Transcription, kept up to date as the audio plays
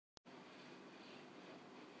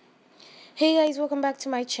Hey guys, welcome back to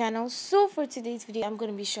my channel. So for today's video, I'm going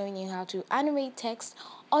to be showing you how to animate text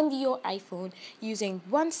on your iPhone using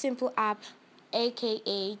one simple app,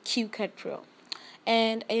 aka CapCut Pro.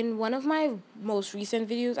 And in one of my most recent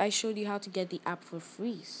videos, I showed you how to get the app for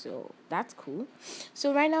free, so that's cool.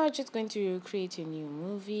 So right now, I'm just going to create a new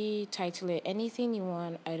movie, title it anything you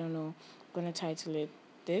want. I don't know, I'm going to title it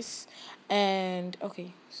this. And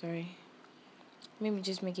okay, sorry, maybe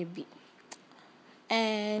just make it B.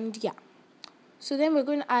 And yeah. So then we're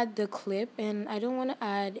going to add the clip, and I don't want to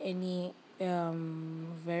add any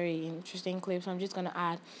very interesting clips. I'm just going to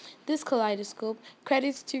add this kaleidoscope.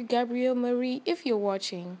 Credits to Gabrielle Marie if you're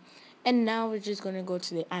watching. And now we're just going to go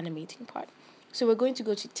to the animating part. So we're going to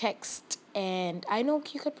go to text, and I know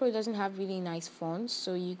CapCut Pro doesn't have really nice fonts,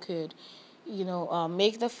 so you could,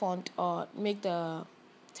 make the font or make the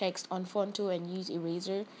text on Phonto and use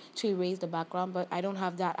eraser to erase the background, but I don't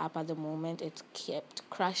have that app at the moment. It's kept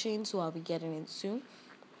crashing, so I'll be getting it soon.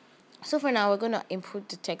 So for now, we're going to input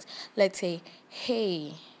the text. Let's say,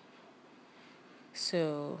 hey.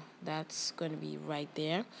 So that's going to be right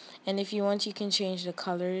there. And if you want, you can change the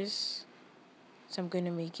colors. So I'm going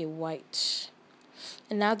to make it white.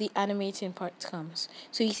 And now the animating part comes.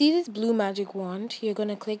 So you see this blue magic wand? You're going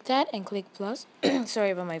to click that and click plus.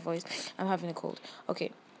 Sorry about my voice. I'm having a cold.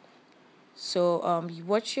 Okay. So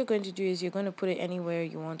what you're going to do is you're going to put it anywhere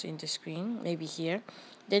you want in the screen, maybe here.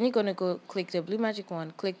 Then you're going to go click the blue magic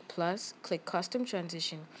wand, click plus, click custom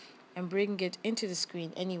transition, and bring it into the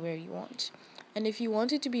screen anywhere you want. And if you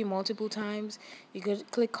want it to be multiple times, you could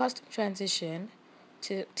click custom transition,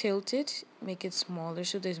 to tilt it, make it smaller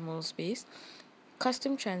so there's more space.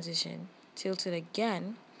 Custom transition, tilt it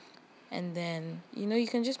again, and then you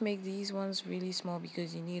can just make these ones really small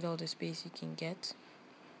because you need all the space you can get.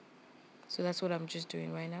 So that's what I'm just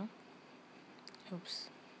doing right now. Oops.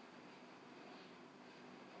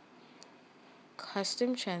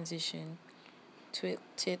 Custom transition, tilt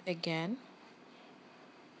it again.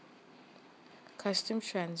 Custom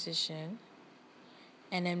transition,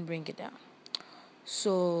 and then bring it down.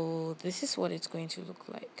 So this is what it's going to look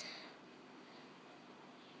like.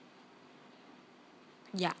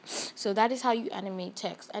 Yeah, so that is how you animate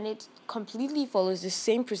text, and it completely follows the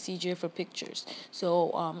same procedure for pictures.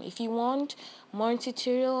 So if you want more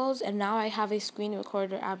tutorials, and now I have a screen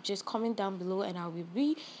recorder app, just comment down below and I'll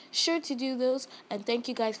be sure to do those. And thank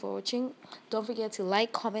you guys for watching. Don't forget to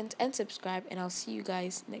like, comment, and subscribe, and I'll see you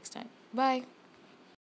guys next time. Bye.